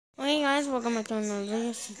guys, welcome back to another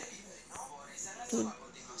video. Dude,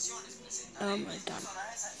 oh my god.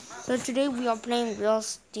 So today we are playing Real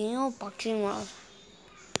Steel Boxing World.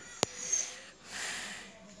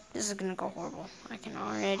 This is gonna go horrible. I can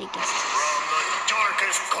already guess this. From the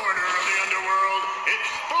darkest corner of the underworld,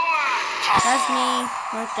 it's Black. That's me,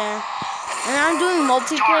 right there. And I'm doing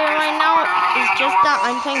multiplayer right now. It's just that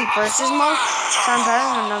I'm playing versus mode, so I'm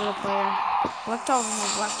battling another player. Black Top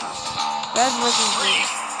versus Black Top. Red versus blue.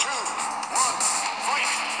 3, 2, 1,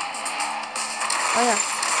 fight. Oh yeah,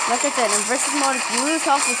 like I said, in versus mode, if you lose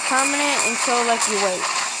health, it's permanent until like you wait.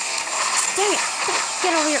 Dang it!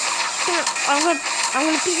 Get over here! Come here! I'm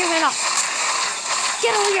gonna beat your head off!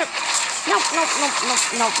 Get over here! No! Not happening.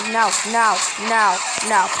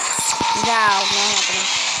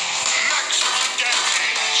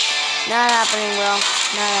 Not happening, bro.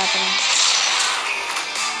 Not happening.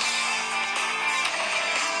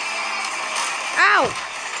 Ow!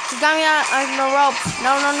 She got me out of the rope.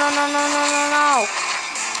 No.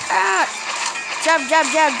 Ah! Jab.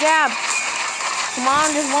 Come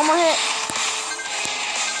on, just one more hit.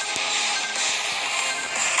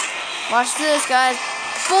 Watch this, guys.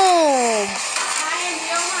 Boom!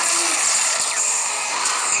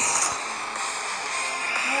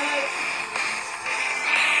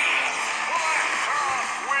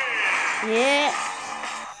 Yeah.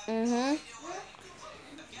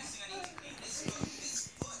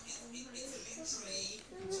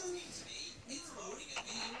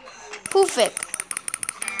 Poofik.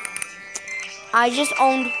 I just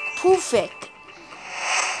owned Poofik.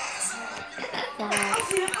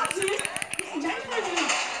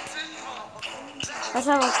 Let's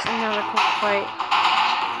have another quick fight.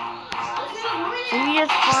 We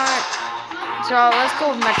just fought. So let's go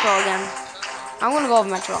with Metro again. I'm gonna go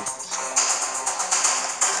with Metro.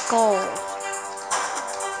 Gold.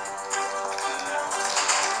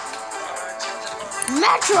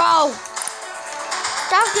 Metro!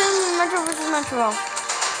 Stop giving me Metro versus Metro.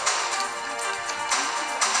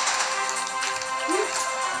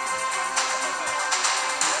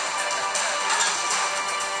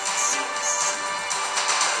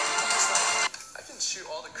 I can shoot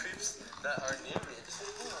all the creeps that are near me.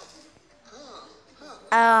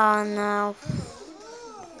 Oh no.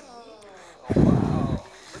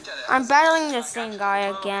 I'm battling the same guy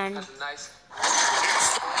again. Nice.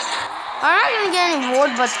 I'm not gonna get any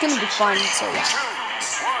reward, but it's gonna be fun, so yeah.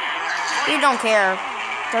 We don't care.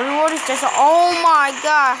 The reward is just, oh my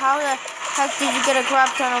god, how the heck did you get a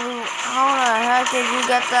crap ton of reward? How the heck did you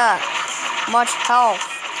get that much health?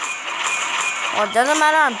 Well, it doesn't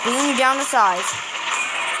matter, I'm beating you down to size.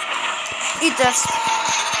 Eat this.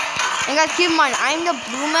 And guys, keep in mind, I'm the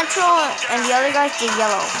blue Metro, and the other guy's the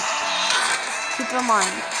yellow. Keep in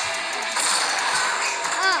mind.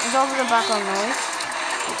 It's over the background noise.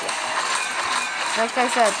 Like I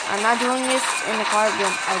said, I'm not doing this in the car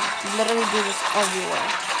game. I literally do this everywhere.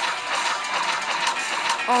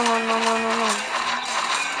 Oh no.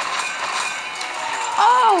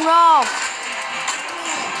 Oh no!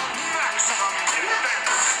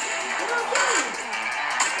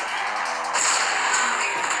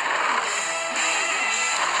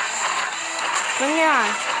 Bring it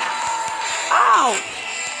on. Ow!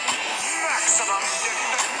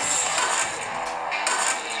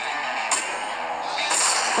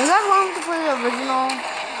 If you guys want to play the original,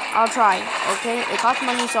 I'll try, okay? It costs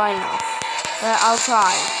money, so I know. But I'll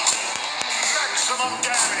try. Maximum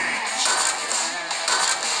damage.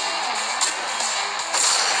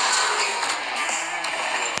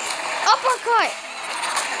 Uppercut!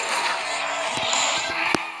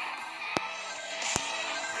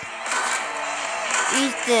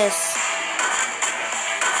 Eat this.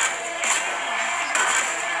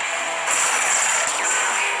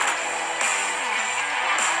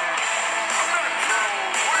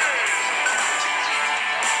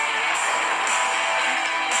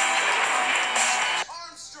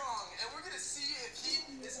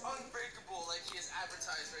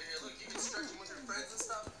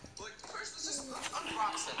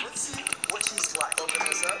 Let's see what he's like. Open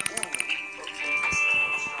this up. Ooh.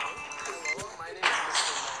 Hello, my name is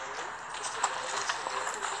Mr. Mallory.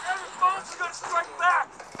 Everybody's gonna strike back.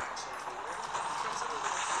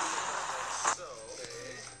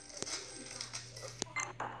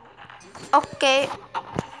 Okay.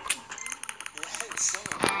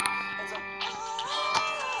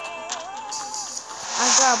 I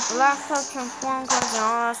got black touch and phone calls and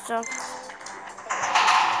all that stuff.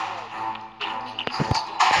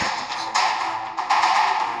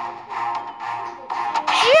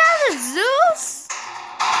 Zeus?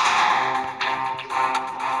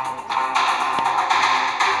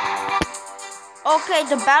 okay,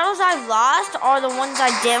 the battles I've lost are the ones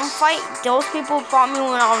I didn't fight. Those people fought me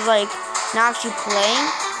when I was like not actually playing.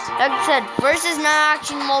 Like I said, versus not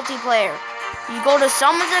actually multiplayer. You go to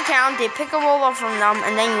someone's account, they pick a robot from them,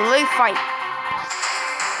 and then you really fight.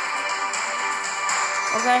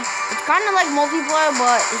 Okay? It's kind of like multiplayer,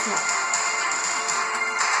 but it's not.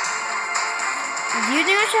 Do you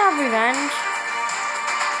think I should have revenge?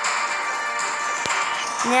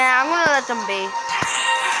 Yeah, I'm gonna let them be.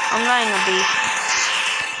 I'm letting them be.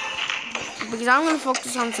 Because I'm gonna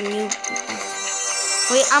focus on some new people.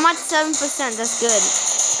 Wait, I'm at 7%, that's good.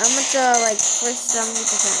 I'm at the, like, first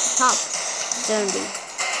 70%. Top 70.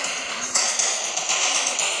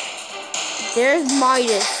 There's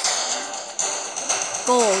Midas.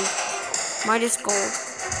 Gold. Midas gold.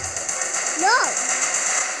 No.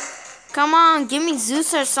 Come on, give me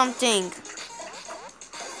Zeus or something.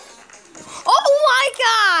 Oh my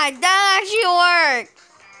god! That actually worked!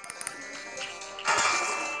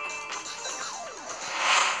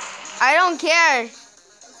 I don't care.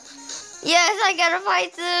 Yes, I gotta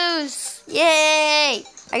fight Zeus! Yay!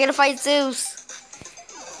 I gotta fight Zeus.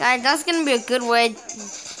 Guys, that's gonna be a good way.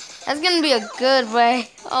 That's gonna be a good way.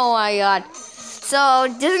 Oh my god. So,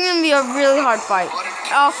 this is gonna be a really hard fight.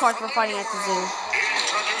 Oh, of course, we're fighting at the zoo.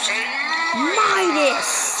 Midas!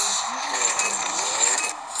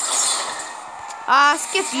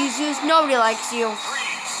 Skip you, Zeus. Nobody likes you.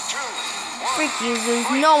 Freak you, Zeus.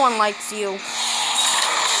 No one likes you. 3,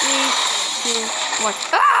 2, 1.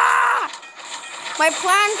 Ah! My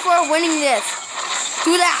plan for winning this.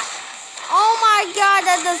 Do that. Oh my god,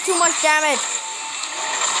 that does too much damage.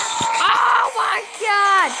 Oh my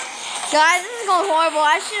god. Guys, this is going horrible.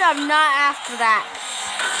 I should have not asked for that.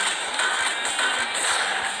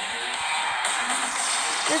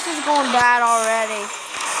 This is going bad already.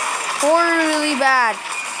 Really bad.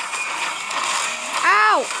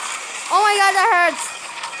 Ow! Oh my god, that hurts.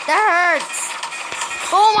 That hurts.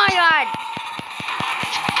 Oh my god.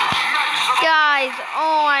 Guys,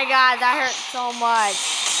 oh my god, that hurts so much.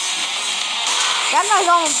 That guy's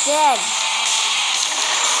almost dead.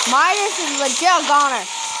 Midas is legit a goner.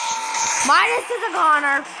 Midas is a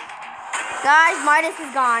goner. Guys, Midas is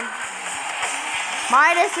gone.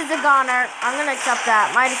 Midas is a goner. I'm gonna accept that.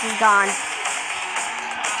 Midas is gone.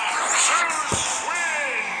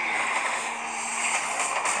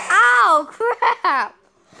 Oh crap!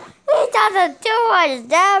 He doesn't do much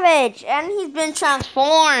damage, and he's been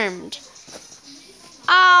transformed.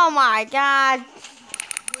 Oh my god.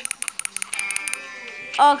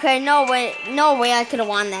 Okay, no way I could have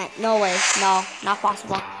won that. No way. No, not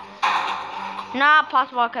possible. Not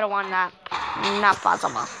possible I could have won that. Not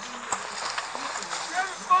possible.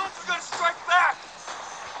 We're gonna strike back.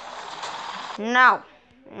 No.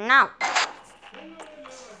 No.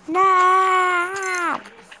 No.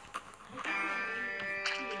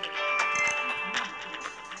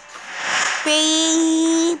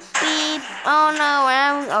 Beep, beep. Oh no,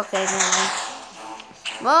 okay, never mind.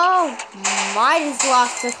 Oh, Midas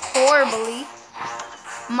lost this horribly.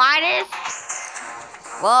 Midas?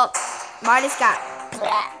 Well, Midas got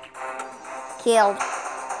killed.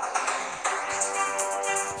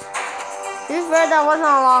 To be fair, that wasn't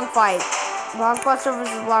a long fight. Blockbuster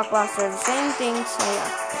versus Blockbuster, the same thing, so yeah.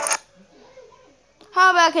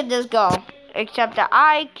 How bad could this go? Except that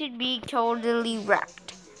I could be totally wrecked.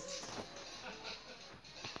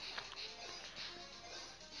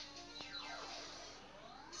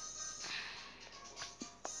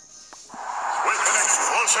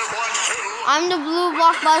 I'm the blue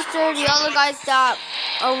Blockbuster, the other guy's the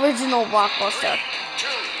original Blockbuster.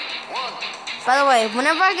 By the way,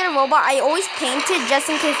 whenever I get a robot, I always paint it just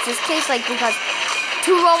in case this case, like, because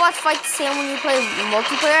two robots fight the same when you play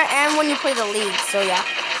multiplayer and when you play the league, so yeah.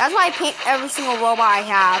 That's why I paint every single robot I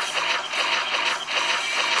have.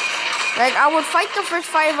 Like, I would fight the first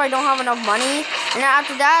fight if I don't have enough money, and then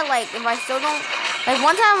after that, like, if I still don't, like,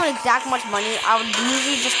 once I have exact much money, I would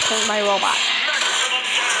usually just paint my robot.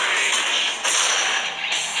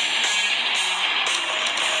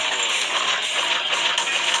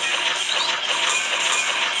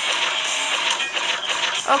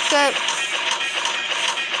 Okay.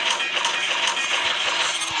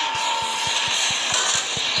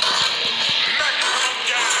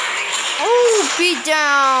 Oh, beat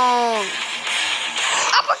down.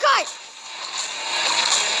 Uppercut.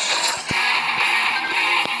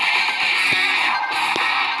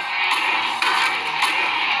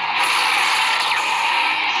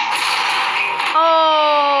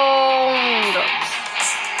 Oh.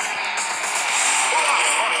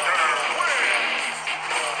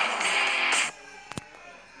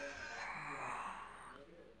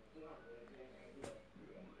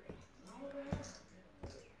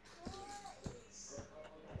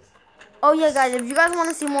 Oh yeah, guys, if you guys want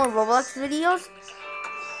to see more Roblox videos,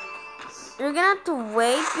 you're gonna have to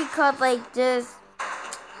wait because like this,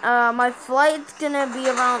 my flight's gonna be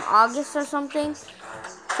around August or something.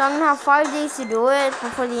 So I'm gonna have 5 days to do it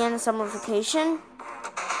before the end of summer vacation.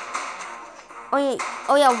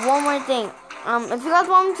 Oh yeah, one more thing. If you guys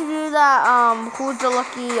want me to do that, who's the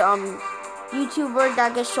lucky YouTuber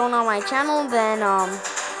that gets shown on my channel, then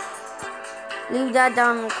leave that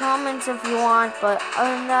down in the comments if you want. But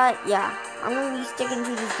other than that, yeah, I'm gonna be sticking to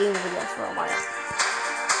these game videos for a while.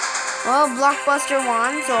 Well, Blockbuster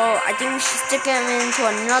won, so I think we should stick him into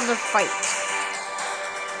another fight.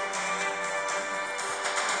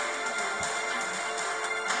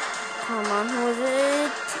 Come on, who is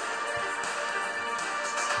it?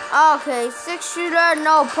 Okay, 6-shooter,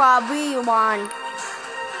 no prob, we won.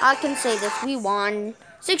 I can say this, we won.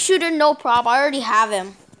 6-shooter, no prob, I already have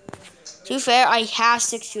him. To be fair, I have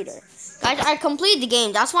 6-shooter. Guys, I completed the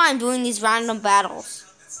game, that's why I'm doing these random battles.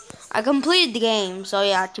 I completed the game, so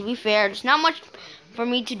yeah, to be fair, there's not much for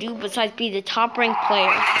me to do besides be the top ranked player.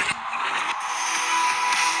 3, 2, 1,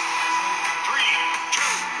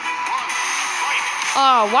 fight!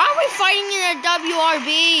 Oh, why are we fighting in the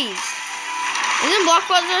WRBs? Isn't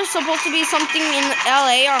Blockbuster supposed to be something in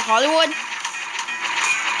LA or Hollywood?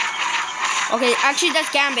 Okay, actually that's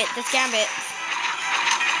Gambit. That's Gambit.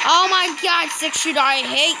 Oh my god, 6-shooter, I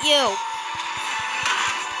hate you.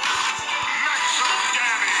 Maximum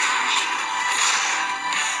damage!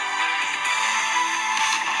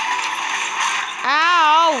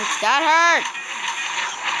 Ow, that hurt.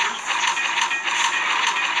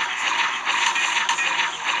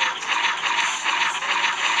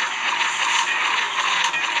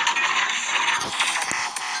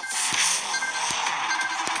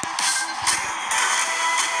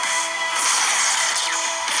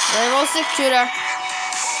 There goes 6-shooter.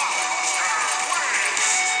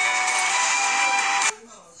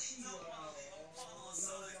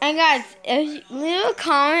 And guys, leave a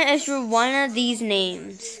comment if you're one of these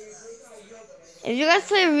names. If you guys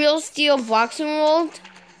play Real Steel Boxing World,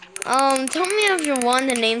 tell me if you're one of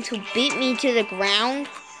the names who beat me to the ground.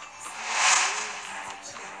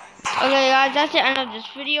 Okay guys, that's the end of this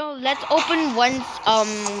video. Let's open one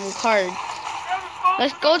card.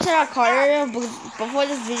 Let's go to that card area. Before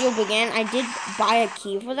this video began, I did buy a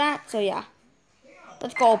key for that, so yeah.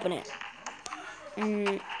 Let's go open it.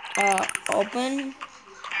 Open.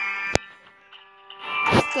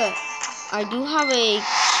 Good. I do have a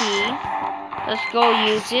key. Let's go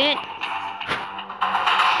use it.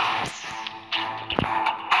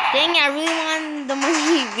 Dang it, I really want the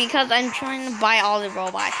money because I'm trying to buy all the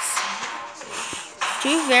robots. To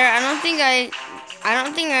be fair, I don't think I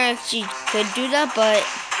actually could do that, but it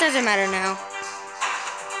doesn't matter now.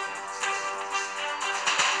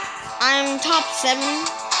 I'm top 7.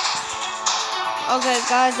 Okay,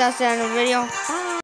 guys, that's the end of the video. Bye.